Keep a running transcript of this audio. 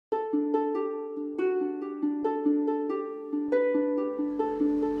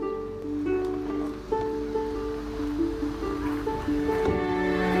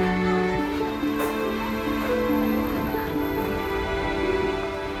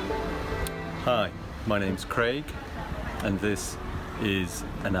Hi, my name's Craig and this is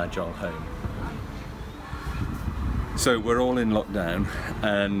an Agile Home. So we're all in lockdown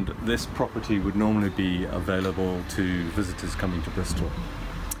and this property would normally be available to visitors coming to Bristol.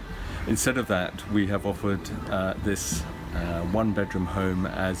 Instead of that, we have offered this one-bedroom home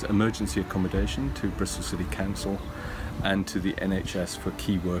as emergency accommodation to Bristol City Council and to the NHS for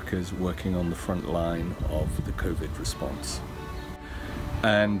key workers working on the front line of the COVID response.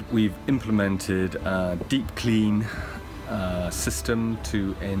 And we've implemented a deep clean system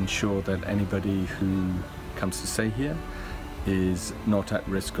to ensure that anybody who comes to stay here is not at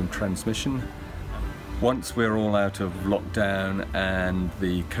risk of transmission. Once we're all out of lockdown and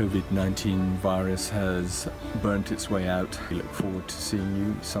the Covid-19 virus has burnt its way out, we look forward to seeing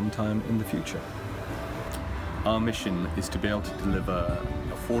you sometime in the future. Our mission is to be able to deliver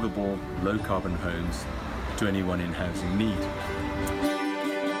affordable, low-carbon homes to anyone in housing need.